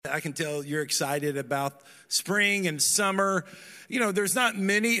I can tell you're excited about spring and summer. You know, there's not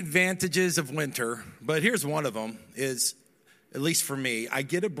many advantages of winter, but here's one of them is, at least for me, I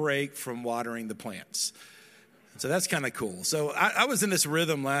get a break from watering the plants. So that's kind of cool. So I was in this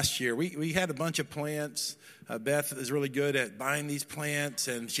rhythm last year. We had a bunch of plants. Beth is really good at buying these plants,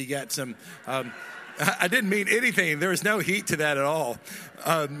 and she got some, I didn't mean anything. There was no heat to that at all.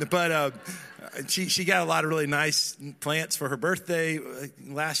 But she got a lot of really nice plants for her birthday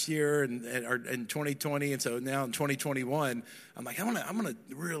last year and in 2020. And so now in 2021, I'm like, I'm gonna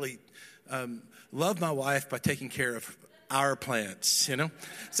really love my wife by taking care of our plants, you know?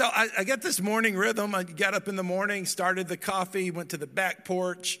 So I got this morning rhythm. I got up in the morning, started the coffee, went to the back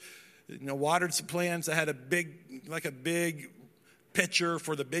porch, watered some plants. I had a big pitcher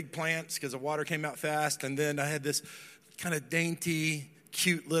for the big plants because the water came out fast. And then I had this kind of dainty,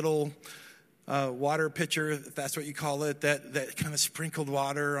 cute little water pitcher, if that's what you call it, that kind of sprinkled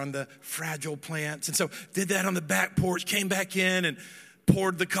water on the fragile plants. And so did that on the back porch, came back in and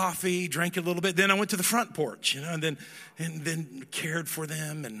poured the coffee, drank it a little bit. Then I went to the front porch, and then cared for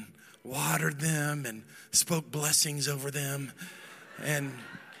them and watered them and spoke blessings over them and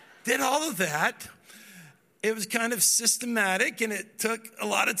did all of that. It was kind of systematic and it took a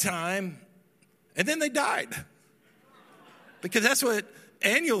lot of time. And then they died. Because that's what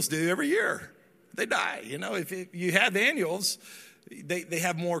annuals do every year. They die. If you have annuals, they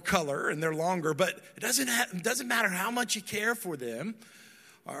have more color and they're longer, but it doesn't matter how much you care for them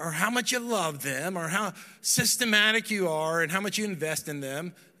or how much you love them or how systematic you are and how much you invest in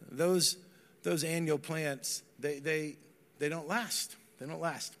them. Those annual plants, they don't last. They don't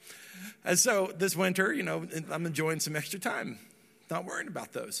last. And so this winter, I'm enjoying some extra time, not worrying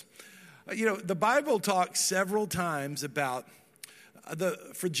about those. The Bible talks several times about the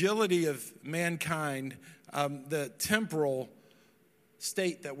fragility of mankind, the temporal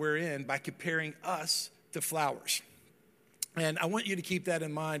state that we're in by comparing us to flowers. And I want you to keep that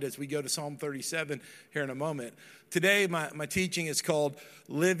in mind as we go to Psalm 37 here in a moment. Today, my teaching is called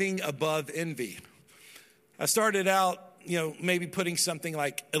Living Above Envy. I started out, maybe putting something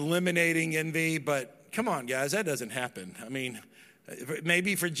like eliminating envy, but come on, guys, that doesn't happen. I mean,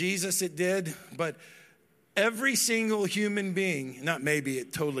 maybe for Jesus it did, but every single human being, not maybe,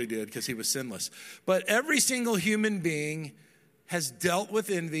 it totally did because he was sinless, but every single human being has dealt with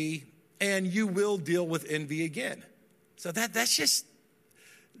envy, and you will deal with envy again. So that's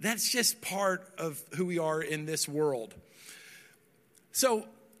just part of who we are in this world. So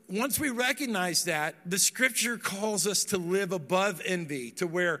once we recognize that, the scripture calls us to live above envy, to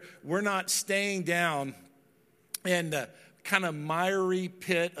where we're not staying down in the kind of miry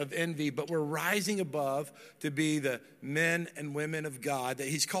pit of envy, but we're rising above to be the men and women of God that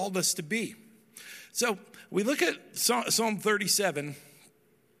he's called us to be. So we look at Psalm 37,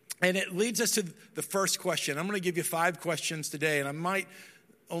 and it leads us to the first question. I'm going to give you 5 questions today, and I might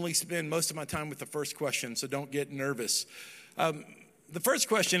only spend most of my time with the first question, so don't get nervous. The first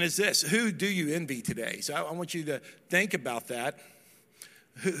question is this: who do you envy today? So I want you to think about that.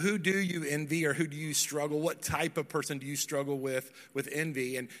 Who do you envy, or who do you struggle? What type of person do you struggle with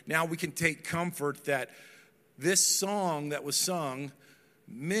envy? And now we can take comfort that this song that was sung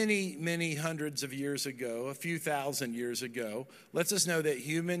many, many hundreds of years ago, a few thousand years ago, lets us know that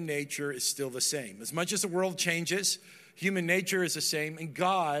human nature is still the same. As much as the world changes, human nature is the same, and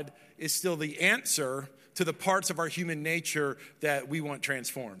God is still the answer to the parts of our human nature that we want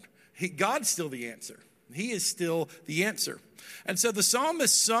transformed. God's still the answer. He is still the answer. And so the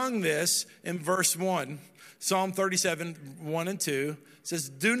psalmist sung this in verse 1, Psalm 37, 1 and 2, says,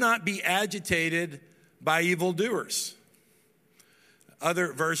 "Do not be agitated by evildoers."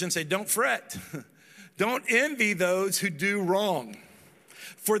 Other versions say, "Don't fret. Don't envy those who do wrong,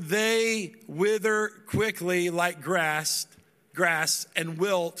 for they wither quickly like grass and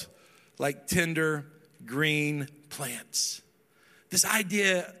wilt like tender green plants." This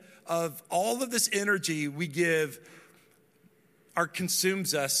idea of all of this energy we give or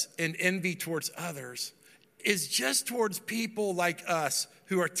consumes us in envy towards others is just towards people like us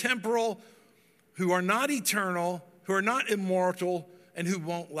who are temporal, who are not eternal, who are not immortal, and who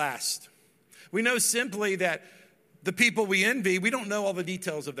won't last. We know simply that the people we envy, we don't know all the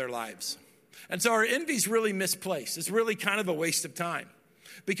details of their lives. And so our envy is really misplaced. It's really kind of a waste of time.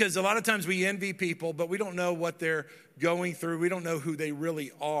 Because a lot of times we envy people, but we don't know what they're going through. We don't know who they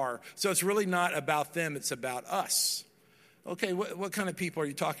really are. So it's really not about them. It's about us. Okay, what kind of people are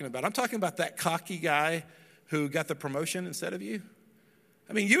you talking about? I'm talking about that cocky guy who got the promotion instead of you.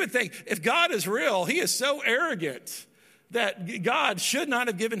 I mean, you would think if God is real, he is so arrogant that God should not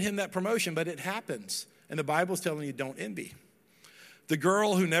have given him that promotion, but it happens. And the Bible's telling you don't envy. The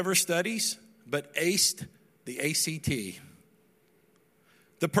girl who never studies but aced the ACT.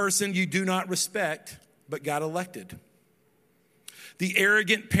 The person you do not respect but got elected. The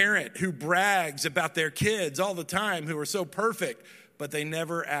arrogant parent who brags about their kids all the time, who are so perfect, but they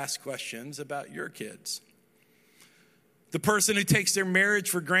never ask questions about your kids. The person who takes their marriage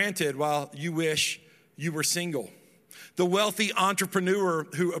for granted while you wish you were single. The wealthy entrepreneur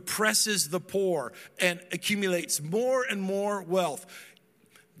who oppresses the poor and accumulates more and more wealth.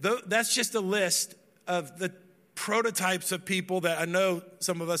 That's just a list of the prototypes of people that I know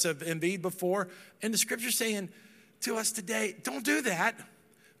some of us have envied before. And the scripture's saying to us today, don't do that,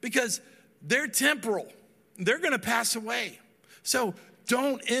 because they're temporal. They're going to pass away. So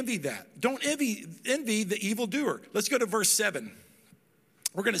don't envy that. Don't envy the evildoer. Let's go to verse 7.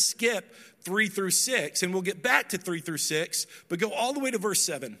 We're going to skip 3 through 6, and we'll get back to 3 through 6, but go all the way to verse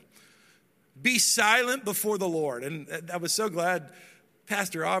 7. Be silent before the Lord. And I was so glad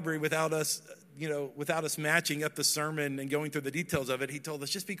Pastor Aubrey, without us matching up the sermon and going through the details of it, he told us,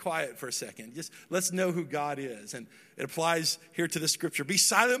 just be quiet for a second. Just let's know who God is. And it applies here to the scripture. Be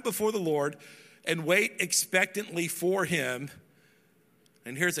silent before the Lord and wait expectantly for him.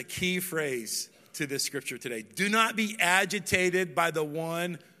 And here's a key phrase to this scripture today. Do not be agitated by the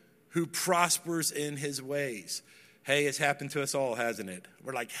one who prospers in his ways. Hey, it's happened to us all, hasn't it?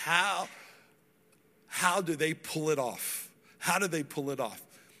 We're like, how do they pull it off? How do they pull it off?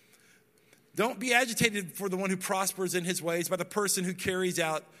 Don't be agitated for the one who prospers in his ways, by the person who carries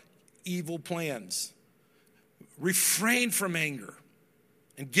out evil plans. Refrain from anger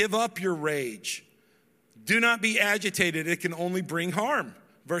and give up your rage. Do not be agitated. It can only bring harm.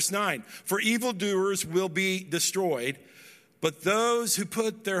 Verse 9, for evildoers will be destroyed, but those who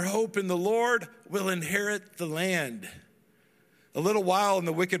put their hope in the Lord will inherit the land. A little while and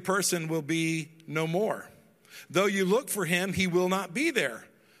the wicked person will be no more. Though you look for him, he will not be there.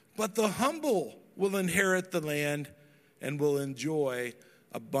 But the humble will inherit the land and will enjoy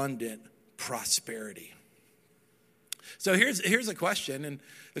abundant prosperity. So here's a question, and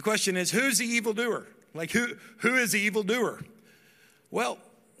the question is, who's the evildoer? Like, who is the evildoer? Well,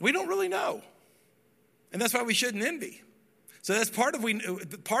 we don't really know, and that's why we shouldn't envy. So that's part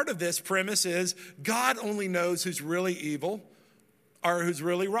of this premise is God only knows who's really evil or who's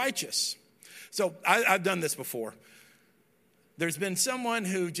really righteous. So I've done this before. There's been someone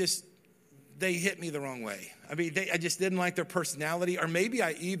who they hit me the wrong way. I mean, I just didn't like their personality, or maybe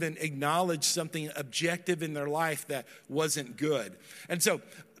I even acknowledged something objective in their life that wasn't good. And so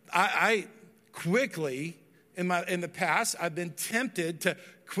I quickly, in the past, I've been tempted to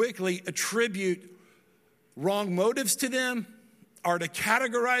quickly attribute wrong motives to them, or to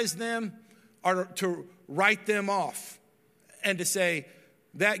categorize them, or to write them off, and to say,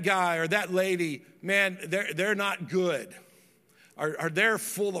 that guy or that lady, man, they're not good. Or they're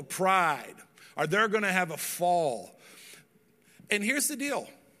full of pride. Or they're going to have a fall. And here's the deal.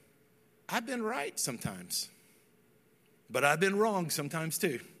 I've been right sometimes. But I've been wrong sometimes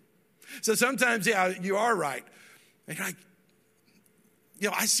too. So sometimes, yeah, you are right. And you're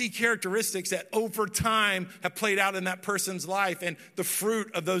like, I see characteristics that over time have played out in that person's life. And the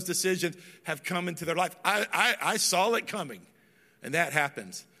fruit of those decisions have come into their life. I saw it coming. And that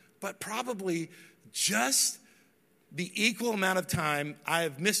happens. But probably just the equal amount of time I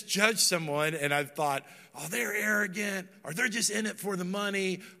have misjudged someone and I've thought, oh, they're arrogant, or they're just in it for the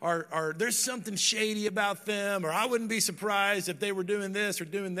money, or there's something shady about them, or I wouldn't be surprised if they were doing this or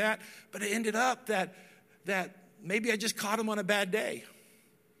doing that. But it ended up that maybe I just caught them on a bad day.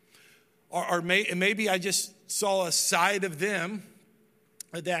 Or maybe I just saw a side of them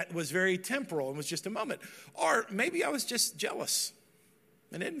that was very temporal and was just a moment. Or maybe I was just jealous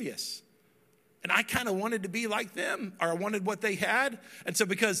and envious. And I kind of wanted to be like them, or I wanted what they had. And so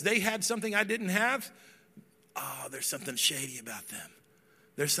because they had something I didn't have, there's something shady about them.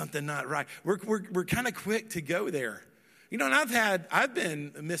 There's something not right. We're kind of quick to go there. And I've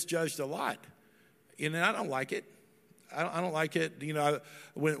been misjudged a lot. And I don't like it. I don't like it.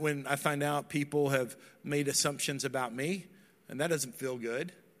 When I find out people have made assumptions about me, and that doesn't feel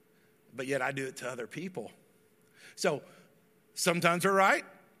good, but yet I do it to other people. So sometimes we're right,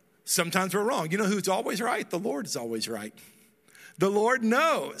 sometimes we're wrong. You know who's always right? The Lord is always right. The Lord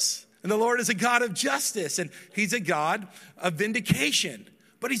knows, and the Lord is a God of justice, and he's a God of vindication,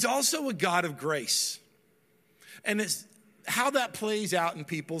 but he's also a God of grace. And how that plays out in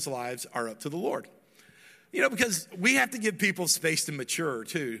people's lives are up to the Lord. Because we have to give people space to mature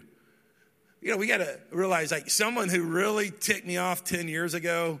too. We got to realize, like, someone who really ticked me off 10 years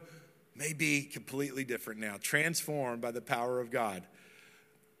ago may be completely different now, transformed by the power of God.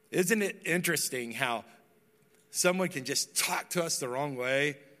 Isn't it interesting how someone can just talk to us the wrong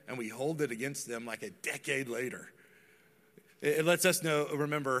way and we hold it against them like a decade later. It lets us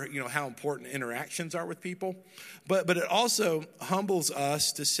remember, how important interactions are with people. But it also humbles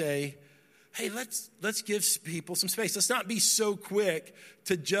us to say, hey, let's give people some space. Let's not be so quick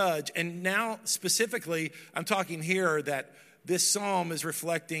to judge. And now specifically, I'm talking here that this psalm is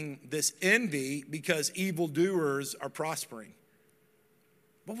reflecting this envy because evildoers are prospering.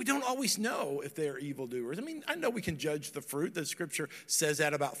 But we don't always know if they're evildoers. I mean, I know we can judge the fruit. The scripture says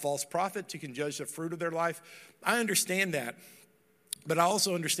that about false prophets. You can judge the fruit of their life. I understand that. But I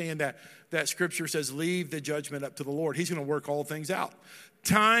also understand that scripture says, leave the judgment up to the Lord. He's going to work all things out.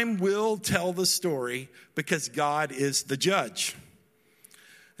 Time will tell the story because God is the judge.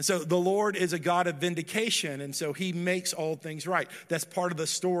 And so the Lord is a God of vindication, and so he makes all things right. That's part of the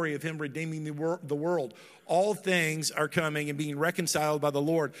story of him redeeming the world. All things are coming and being reconciled by the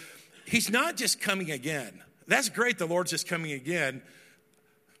Lord. He's not just coming again. That's great, the Lord's just coming again.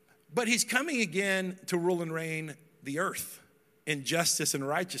 But he's coming again to rule and reign the earth in justice and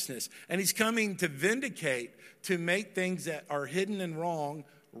righteousness. And he's coming to vindicate, to make things that are hidden and wrong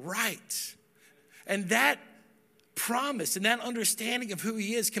right. And that promise and that understanding of who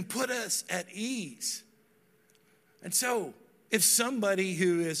he is can put us at ease. And so if somebody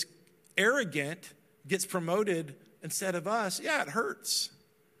who is arrogant gets promoted instead of us, yeah, it hurts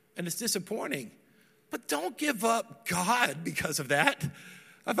and it's disappointing. But don't give up God because of that.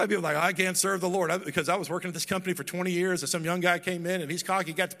 I've had people like, I can't serve the Lord because I was working at this company for 20 years and some young guy came in and he's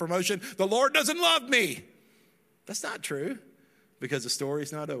cocky, got the promotion. The Lord doesn't love me. That's not true because the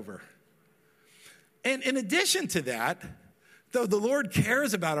story's not over. And in addition to that, though the Lord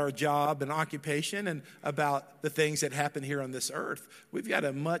cares about our job and occupation and about the things that happen here on this earth, we've got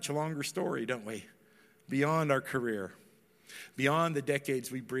a much longer story, don't we? Beyond our career, beyond the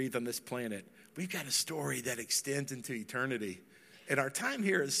decades we breathe on this planet, we've got a story that extends into eternity. And our time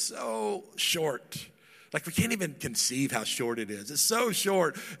here is so short. Like we can't even conceive how short it is. It's so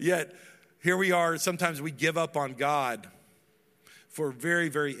short, yet here we are. Sometimes we give up on God for very,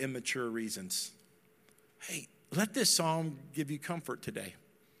 very immature reasons. Hey, let this psalm give you comfort today.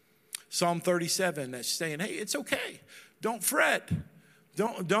 Psalm 37, that's saying, hey, it's okay. Don't fret.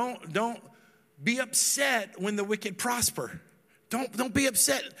 Don't be upset when the wicked prosper. Don't be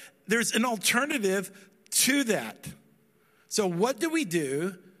upset. There's an alternative to that. So what do we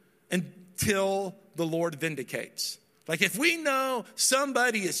do until the Lord vindicates? Like if we know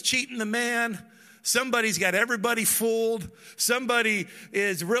somebody is cheating the man, somebody's got everybody fooled, somebody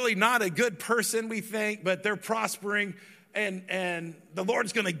is really not a good person, we think, but they're prospering, and the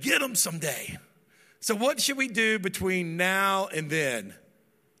Lord's going to get them someday. So what should we do between now and then?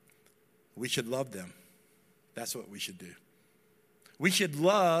 We should love them. That's what we should do. We should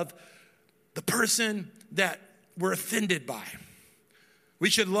love the person that we're offended by. We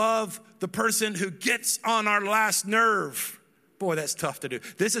should love the person who gets on our last nerve. Boy, that's tough to do.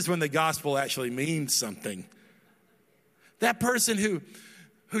 This is when the gospel actually means something. That person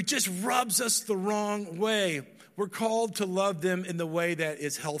who just rubs us the wrong way. We're called to love them in the way that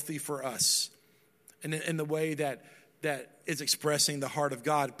is healthy for us. And in the way that is expressing the heart of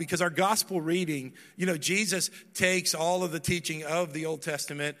God. Because our gospel reading, Jesus takes all of the teaching of the Old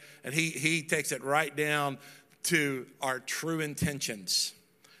Testament and he takes it right down to our true intentions.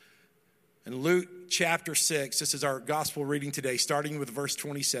 In Luke chapter 6, this is our gospel reading today, starting with verse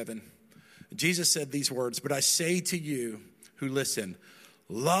 27. Jesus said these words, "But I say to you who listen,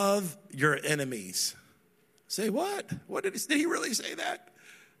 love your enemies." Say what? Did he really say that?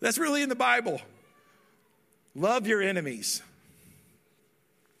 That's really in the Bible. Love your enemies.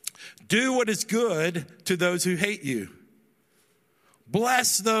 Do what is good to those who hate you.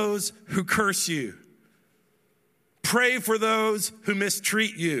 Bless those who curse you. Pray for those who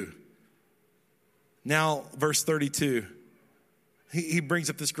mistreat you. Now, verse 32, he brings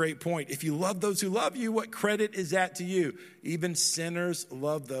up this great point. If you love those who love you, what credit is that to you? Even sinners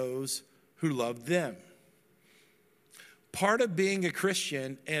love those who love them. Part of being a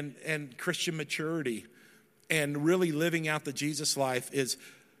Christian and Christian maturity and really living out the Jesus life is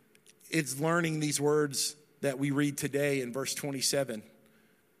learning these words that we read today in verse 27.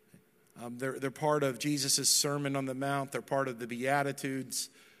 They're part of Jesus' Sermon on the Mount. They're part of the Beatitudes.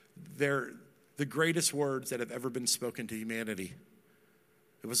 They're the greatest words that have ever been spoken to humanity.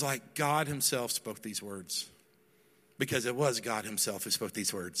 It was like God himself spoke these words because it was God himself who spoke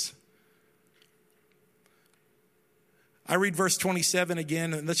these words. I read verse 27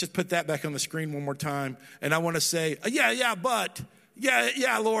 again, and let's just put that back on the screen one more time. And I want to say, but,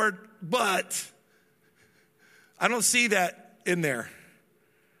 Lord, but. I don't see that in there.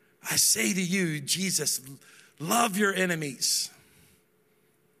 I say to you, Jesus Love your enemies.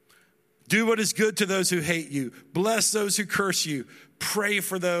 Do what is good to those who hate you. Bless those who curse you. Pray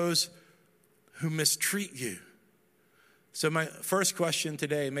for those who mistreat you. So my first question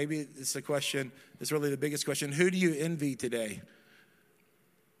today, maybe it's a question, it's really the biggest question. Who do you envy today?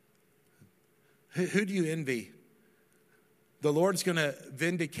 Who do you envy? The Lord's going to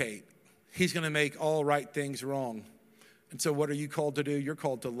vindicate. He's going to make all right things wrong. And so what are you called to do? You're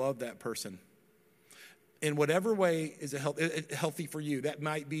called to love that person. In whatever way is healthy for you. That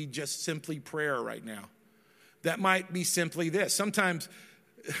might be just simply prayer right now. That might be simply this. Sometimes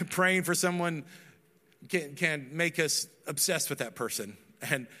praying for someone can make us obsessed with that person.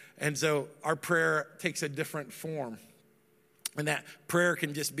 And so our prayer takes a different form. And that prayer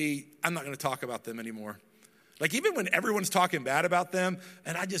can just be, I'm not going to talk about them anymore. Like even when everyone's talking bad about them,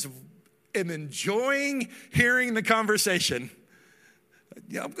 and I just am enjoying hearing the conversation,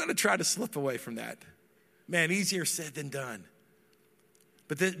 I'm going to try to slip away from that. Man, easier said than done.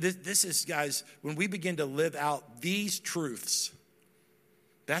 But this is, guys, when we begin to live out these truths,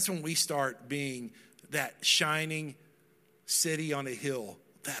 that's when we start being that shining city on a hill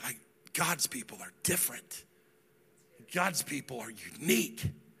that like God's people are different. God's people are unique.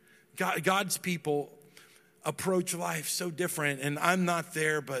 God's people approach life so different. And I'm not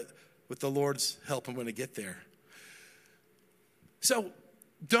there, but with the Lord's help, I'm going to get there. So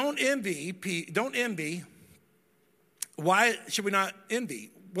don't envy. Why should we not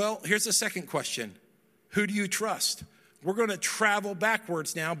envy? Well, here's the second question. Who do you trust? We're going to travel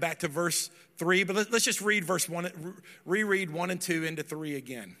backwards now, back to verse 3. But let's just read verse 1, reread 1 and 2 into 3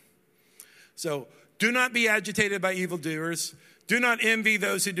 again. So, do not be agitated by evildoers. Do not envy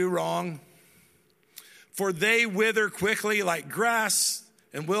those who do wrong. For they wither quickly like grass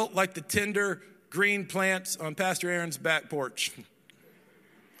and wilt like the tender green plants on Pastor Aaron's back porch.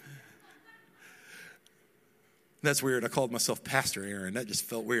 That's weird. I called myself Pastor Aaron. That just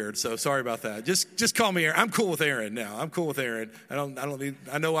felt weird. So sorry about that. Just call me Aaron. I'm cool with Aaron now. I'm cool with Aaron.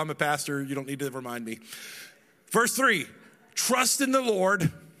 I know I'm a pastor. You don't need to remind me. Verse 3, trust in the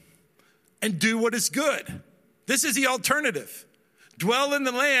Lord and do what is good. This is the alternative. Dwell in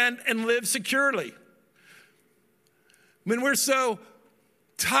the land and live securely. When we're so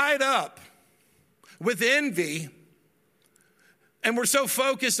tied up with envy, and we're so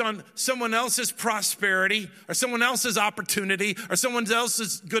focused on someone else's prosperity or someone else's opportunity or someone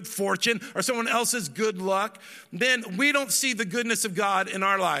else's good fortune or someone else's good luck, then we don't see the goodness of God in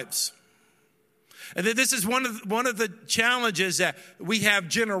our lives. And this is one of the challenges that we have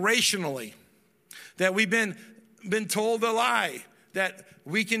generationally, that we've been told a lie, that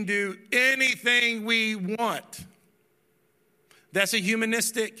we can do anything we want. That's a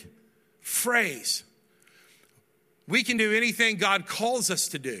humanistic phrase. We can do anything God calls us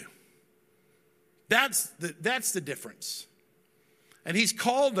to do. That's the difference. And he's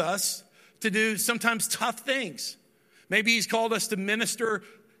called us to do sometimes tough things. Maybe he's called us to minister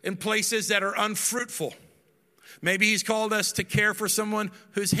in places that are unfruitful. Maybe he's called us to care for someone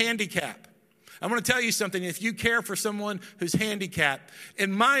who's handicapped. I'm going to tell you something. If you care for someone who's handicapped,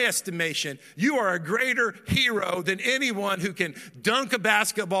 in my estimation, you are a greater hero than anyone who can dunk a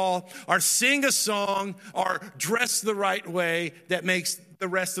basketball or sing a song or dress the right way that makes the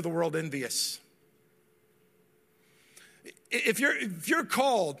rest of the world envious. If you're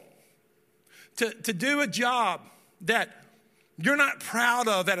called to do a job that you're not proud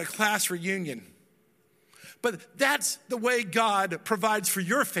of at a class reunion, but that's the way God provides for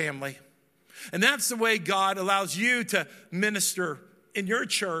your family, and that's the way God allows you to minister in your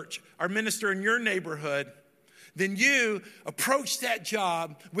church or minister in your neighborhood, then you approach that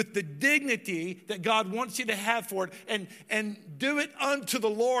job with the dignity that God wants you to have for it, and do it unto the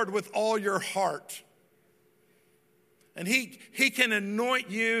Lord with all your heart. And he can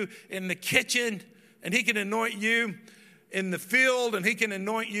anoint you in the kitchen, and he can anoint you in the field, and he can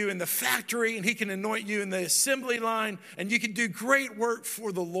anoint you in the factory, and he can anoint you in the assembly line, and you can do great work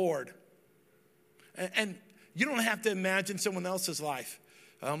for the Lord. And you don't have to imagine someone else's life.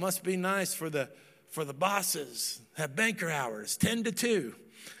 It must be nice for the bosses, have banker hours, 10 to 2.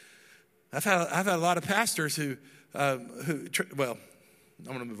 I've had a lot of pastors who I'm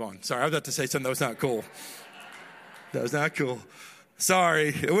going to move on. Sorry, I was about to say something that was not cool. That was not cool. Sorry,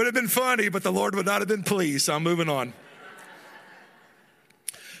 it would have been funny, but the Lord would not have been pleased, so I'm moving on.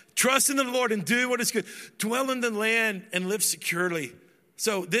 Trust in the Lord and do what is good. Dwell in the land and live securely.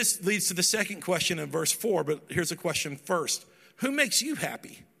 So this leads to the second question in verse 4, but here's a question first. Who makes you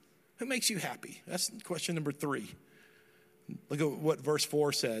happy? Who makes you happy? That's question number 3. Look at what verse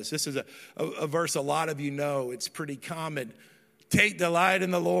 4 says. This is a verse a lot of you know. It's pretty common. Take delight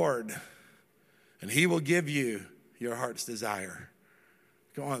in the Lord, and he will give you your heart's desire.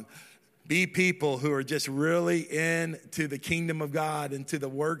 Come on. Be people who are just really into the kingdom of God, into the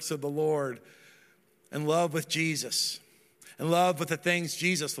works of the Lord, in love with Jesus, in love with the things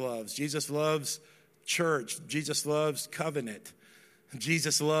Jesus loves. Jesus loves church. Jesus loves covenant.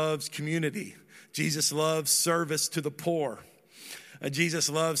 Jesus loves community. Jesus loves service to the poor. Jesus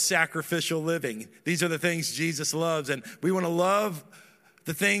loves sacrificial living. These are the things Jesus loves, and we want to love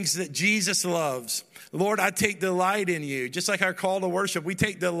the things that Jesus loves. Lord, I take delight in you. Just like our call to worship, we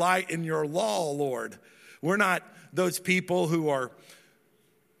take delight in your law, Lord. We're not those people who are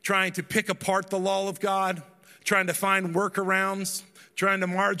trying to pick apart the law of God, trying to find workarounds, trying to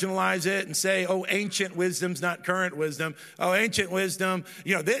marginalize it and say, oh, ancient wisdom's not current wisdom. Oh, ancient wisdom,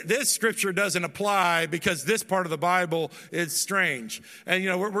 this scripture doesn't apply because this part of the Bible is strange. And,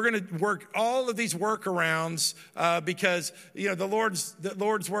 we're going to work all of these workarounds because, the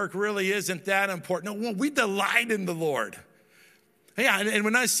Lord's work really isn't that important. No, we delight in the Lord. Yeah, and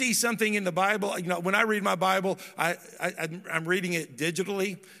when I see something in the Bible, when I read my Bible, I'm reading it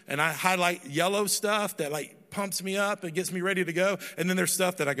digitally, and I highlight yellow stuff that pumps me up and gets me ready to go. And then there's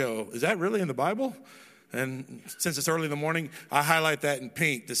stuff that I go, is that really in the Bible? And since it's early in the morning, I highlight that in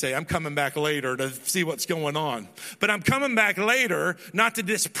pink to say I'm coming back later to see what's going on. But I'm coming back later not to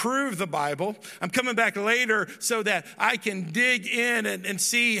disprove the Bible. I'm coming back later so that I can dig in and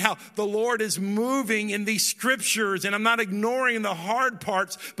see how the Lord is moving in these scriptures. And I'm not ignoring the hard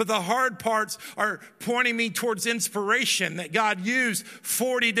parts, but the hard parts are pointing me towards inspiration that God used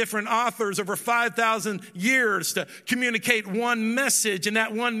 40 different authors over 5,000 years to communicate one message. And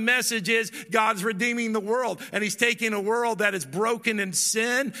that one message is God's redeeming the world, and he's taking a world that is broken in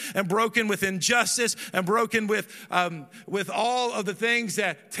sin and broken with injustice and broken with all of the things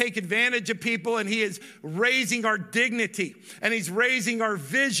that take advantage of people, and he is raising our dignity, and he's raising our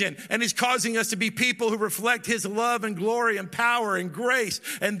vision, and he's causing us to be people who reflect his love and glory and power and grace.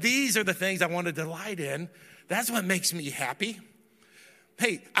 And these are the things I want to delight in. That's what makes me happy.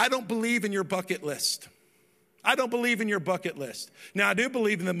 Hey, I don't believe in your bucket list. I don't believe in your bucket list. Now, I do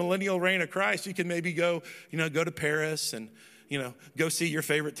believe in the millennial reign of Christ. You can maybe go to Paris and, go see your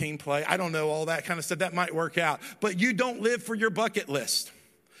favorite team play. I don't know, all that kind of stuff. That might work out. But you don't live for your bucket list.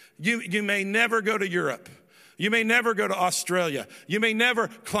 You may never go to Europe. You may never go to Australia. You may never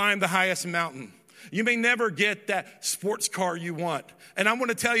climb the highest mountain. You may never get that sports car you want. And I want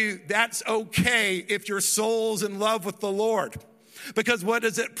to tell you, that's okay if your soul's in love with the Lord. Because what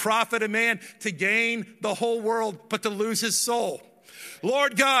does it profit a man to gain the whole world but to lose his soul?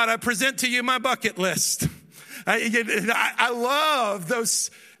 Lord God, I present to you my bucket list. I love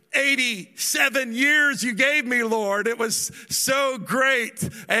those 87 years you gave me, Lord. It was so great.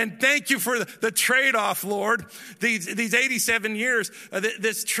 And thank you for the trade-off, Lord. These 87 years,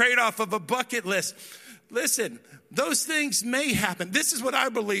 this trade-off of a bucket list. Listen, those things may happen. This is what I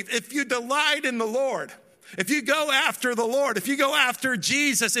believe. If you delight in the Lord, if you go after the Lord, if you go after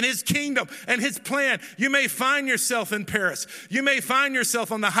Jesus and his kingdom and his plan, you may find yourself in Paris. You may find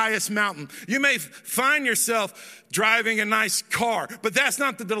yourself on the highest mountain. You may find yourself driving a nice car, but that's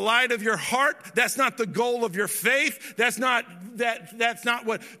not the delight of your heart. That's not the goal of your faith. That's not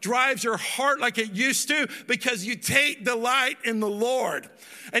what drives your heart like it used to, because you take delight in the Lord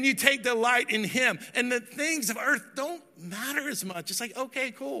and you take delight in him, and the things of earth don't matter as much. It's like,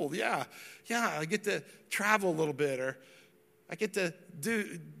 okay, cool. Yeah, I get to travel a little bit, or I get to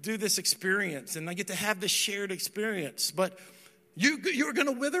do this experience, and I get to have this shared experience. But you're going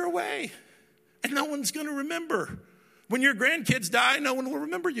to wither away, and no one's going to remember. When your grandkids die, no one will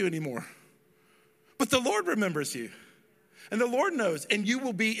remember you anymore. But the Lord remembers you, and the Lord knows, and you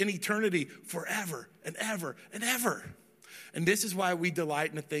will be in eternity forever and ever and ever. And this is why we delight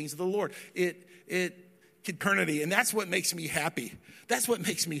in the things of the Lord. Eternity, and that's what makes me happy. That's what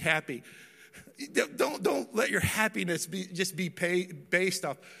makes me happy. Don't let your happiness be based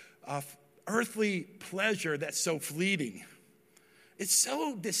off earthly pleasure that's so fleeting. It's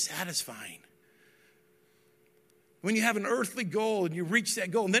so dissatisfying. When you have an earthly goal and you reach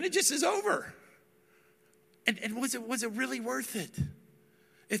that goal, and then it just is over. And was it really worth it?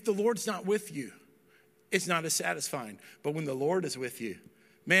 If the Lord's not with you, it's not as satisfying. But when the Lord is with you,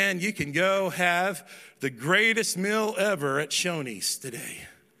 man, you can go have the greatest meal ever at Shoney's today.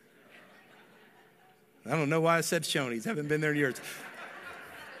 I don't know why I said Shoney's. I haven't been there in years.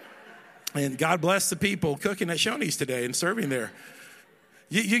 And God bless the people cooking at Shoney's today and serving there.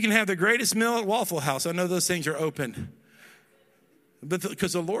 You can have the greatest meal at Waffle House. I know those things are open. But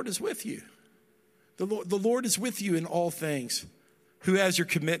because the Lord is with you. The Lord is with you in all things. Who has your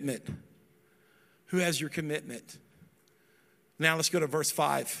commitment? Who has your commitment? Now let's go to verse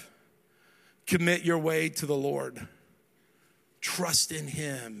 5. Commit your way to the Lord. Trust in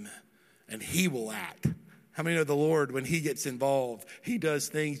him, and he will act. How many know the Lord, when he gets involved, he does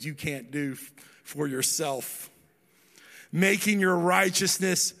things you can't do for yourself? Making your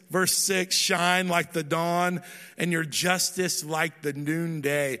righteousness, verse 6, shine like the dawn, and your justice like the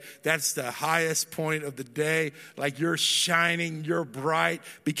noonday. That's the highest point of the day. Like you're shining, you're bright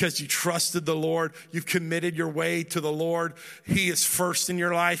because you trusted the Lord. You've committed your way to the Lord. He is first in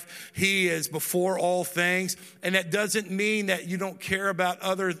your life. He is before all things. And that doesn't mean that you don't care about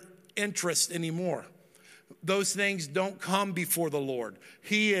other interests anymore. Those things don't come before the Lord.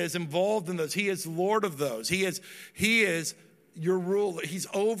 He is involved in those. He is Lord of those. He is your ruler. He's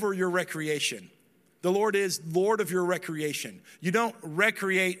over your recreation. The Lord is Lord of your recreation. You don't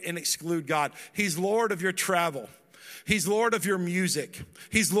recreate and exclude God. He's Lord of your travel. He's Lord of your music.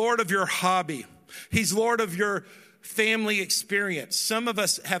 He's Lord of your hobby. He's Lord of your family experience. Some of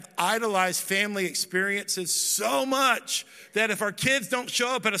us have idolized family experiences so much that if our kids don't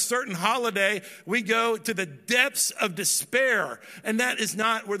show up at a certain holiday, we go to the depths of despair. And that is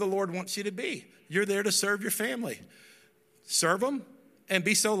not where the Lord wants you to be. You're there to serve your family. Serve them and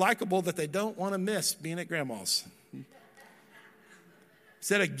be so likable that they don't want to miss being at grandma's.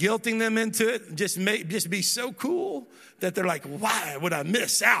 Instead of guilting them into it, just be so cool that they're like, why would I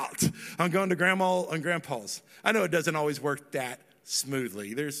miss out on going to grandma and grandpa's? I know it doesn't always work that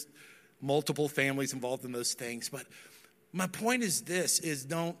smoothly. There's multiple families involved in those things. But my point is this, is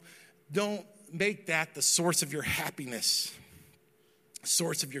don't make that the source of your happiness,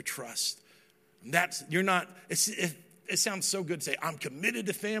 source of your trust. It sounds so good to say, I'm committed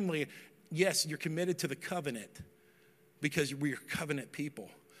to family. Yes, you're committed to the covenant, because we are covenant people,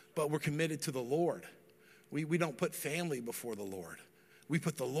 but we're committed to the Lord. We don't put family before the Lord. We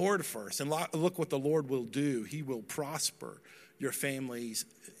put the Lord first, and look what the Lord will do. He will prosper your family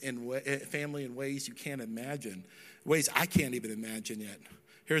in ways you can't imagine, ways I can't even imagine yet.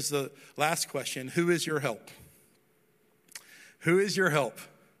 Here's the last question. Who is your help? Who is your help?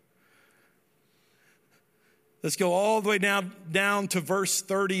 Let's go all the way down to verse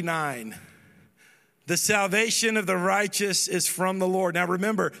 39. The salvation of the righteous is from the Lord. Now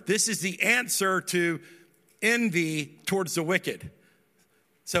remember, this is the answer to envy towards the wicked.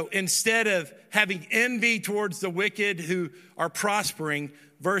 So instead of having envy towards the wicked who are prospering,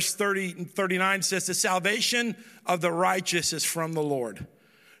 verse 30 and 39 says, the salvation of the righteous is from the Lord,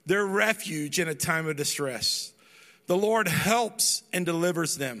 their refuge in a time of distress. The Lord helps and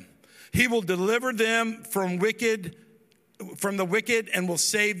delivers them. He will deliver them from the wicked and will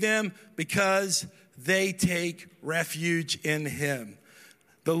save them because they take refuge in him.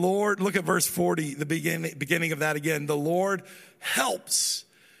 The Lord, look at verse 40, the beginning of that again. The Lord helps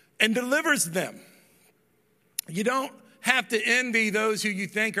and delivers them. You don't have to envy those who you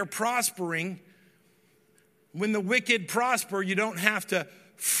think are prospering. When the wicked prosper, you don't have to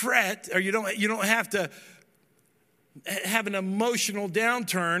fret, or you don't have to have an emotional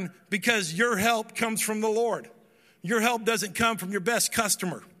downturn, because your help comes from the Lord. Your help doesn't come from your best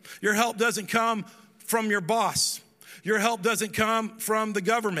customer. Your help doesn't come from your boss. Your help doesn't come from the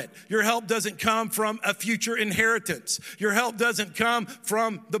government. Your help doesn't come from a future inheritance. Your help doesn't come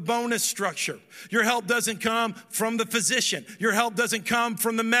from the bonus structure. Your help doesn't come from the physician. Your help doesn't come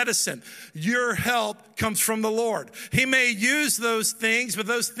from the medicine. Your help comes from the Lord. He may use those things, but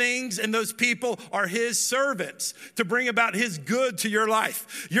those things and those people are his servants to bring about his good to your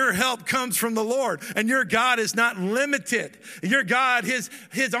life. Your help comes from the Lord, and your God is not limited. Your God, his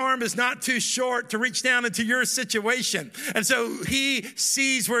arm is not too short to reach down into your situation. And so he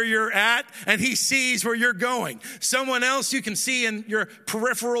sees where you're at, and he sees where you're going. Someone else you can see in your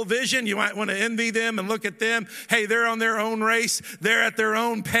peripheral vision, you might want to envy them and look at them. Hey, they're on their own race. They're at their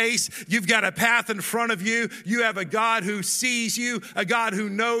own pace. You've got a path in front of you. You have a God who sees you, a God who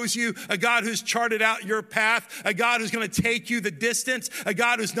knows you, a God who's charted out your path, a God who's going to take you the distance, a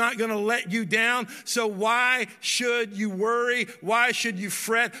God who's not going to let you down. So why should you worry? Why should you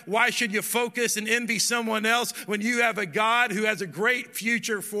fret? Why should you focus and envy someone else when you have a God who has a great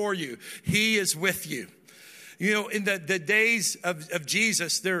future for you? He is with you. You know, in the days of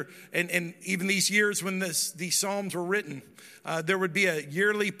Jesus, there, and even these years when these Psalms were written, there would be a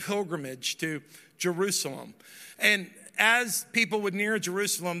yearly pilgrimage to Jerusalem. And as people would near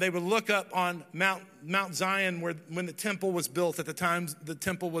Jerusalem, they would look up on Mount Zion, when the temple was built, at the time the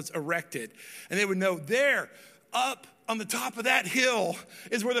temple was erected. And they would know there, up on the top of that hill,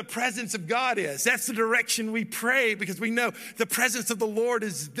 is where the presence of God is. That's the direction we pray, because we know the presence of the Lord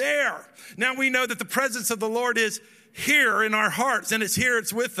is there. Now we know that the presence of the Lord is here in our hearts, and it's here,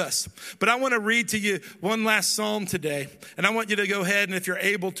 it's with us. But I want to read to you one last psalm today, and I want you to go ahead, and if you're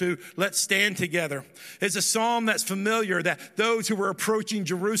able to, let's stand together. It's a psalm that's familiar, that those who were approaching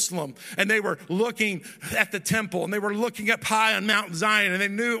Jerusalem, and they were looking at the temple, and they were looking up high on Mount Zion, and they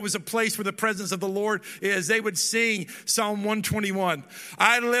knew it was a place where the presence of the Lord is. They would sing Psalm 121.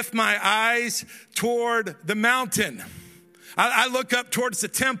 I lift my eyes toward the mountain. I look up towards the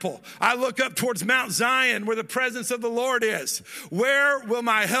temple. I look up towards Mount Zion where the presence of the Lord is. Where will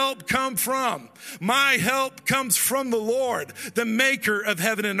my help come from? My help comes from the Lord, the maker of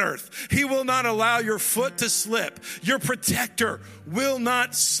heaven and earth. He will not allow your foot to slip. Your protector will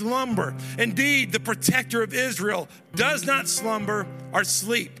not slumber. Indeed, the protector of Israel does not slumber or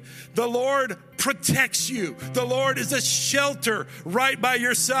sleep. The Lord protects you. The Lord is a shelter right by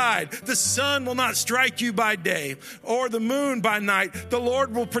your side. The sun will not strike you by day or the moon by night. The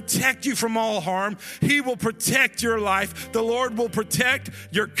Lord will protect you from all harm. He will protect your life. The Lord will protect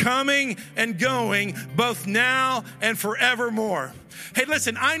your coming and going, both now and forevermore. Hey,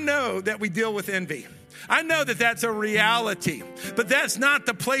 listen, I know that we deal with envy. I know that that's a reality, but that's not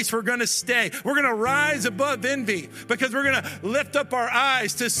the place we're going to stay. We're going to rise above envy because we're going to lift up our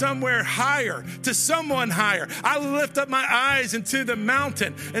eyes to somewhere higher, to someone higher. I lift up my eyes into the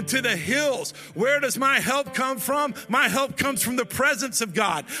mountain and to the hills. Where does my help come from? My help comes from the presence of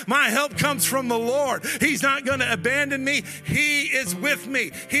God. My help comes from the Lord. He's not going to abandon me. He is with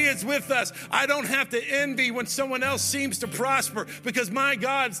me. He is with us. I don't have to envy when someone else seems to prosper because my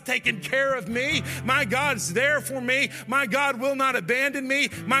God's taking care of me. My God's there for me. My God will not abandon me.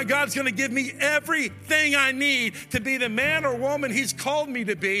 My God's going to give me everything I need to be the man or woman He's called me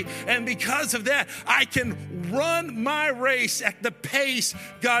to be. And because of that, I can run my race at the pace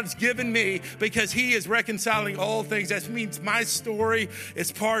God's given me because He is reconciling all things. That means my story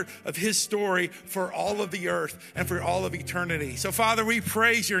is part of His story for all of the earth and for all of eternity. So, Father, we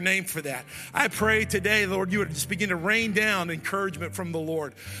praise Your name for that. I pray today, Lord, You would just begin to rain down encouragement from the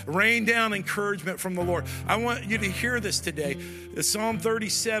Lord. Rain down encouragement from the Lord. I want you to hear this today. The Psalm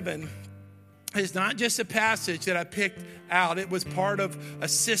 37 is not just a passage that I picked out. It was part of a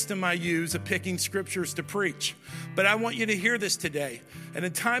system I use of picking scriptures to preach. But I want you to hear this today. At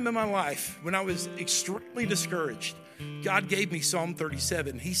a time in my life when I was extremely discouraged, God gave me Psalm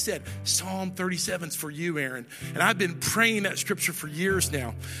 37. He said, Psalm 37 is for you, Aaron. And I've been praying that scripture for years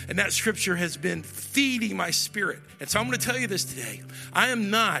now. And that scripture has been feeding my spirit. And so I'm going to tell you this today. I am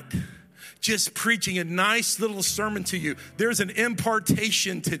not just preaching a nice little sermon to you. There's an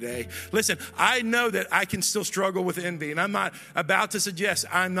impartation today. Listen, I know that I can still struggle with envy, and I'm not about to suggest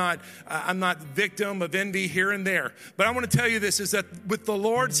I'm not victim of envy here and there. But I want to tell you this, is that with the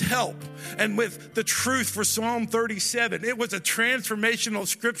Lord's help and with the truth for Psalm 37, it was a transformational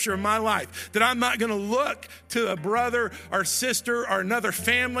scripture in my life that I'm not going to look to a brother or sister or another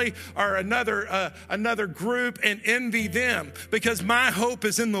family or another group and envy them, because my hope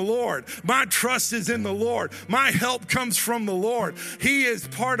is in the Lord. My trust is in the Lord. My help comes from the Lord. He is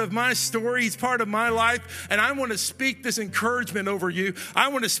part of my story. He's part of my life. And I want to speak this encouragement over you. I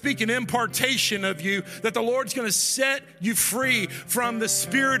want to speak an impartation of you that the Lord's going to set you free from the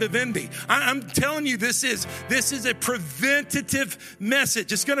spirit of envy. I'm telling you, this is a preventative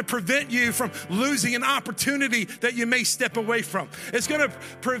message. It's going to prevent you from losing an opportunity that you may step away from. It's going to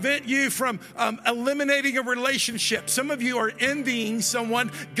prevent you from eliminating a relationship. Some of you are envying someone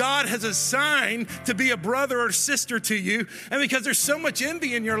God has assigned to be a brother or sister to you. And because there's so much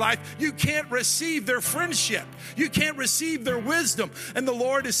envy in your life, you can't receive their friendship. You can't receive their wisdom. And the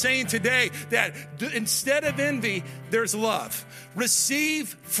Lord is saying today that instead of envy, there's love.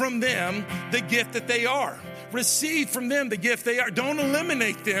 Receive from them the gift that they are. Receive from them the gift they are. Don't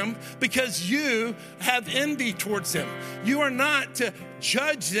eliminate them because you have envy towards them. You are not to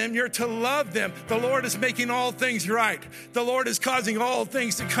judge them. You're to love them. The Lord is making all things right. The Lord is causing all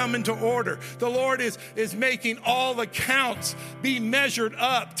things to come into order. The Lord is making all accounts be measured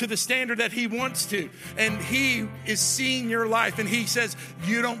up to the standard that He wants to. And He is seeing your life. And He says,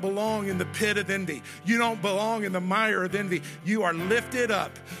 you don't belong in the pit of envy. You don't belong in the mire of envy. You are lifted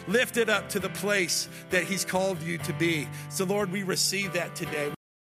up to the place that He's called you to be. So Lord, we receive that today.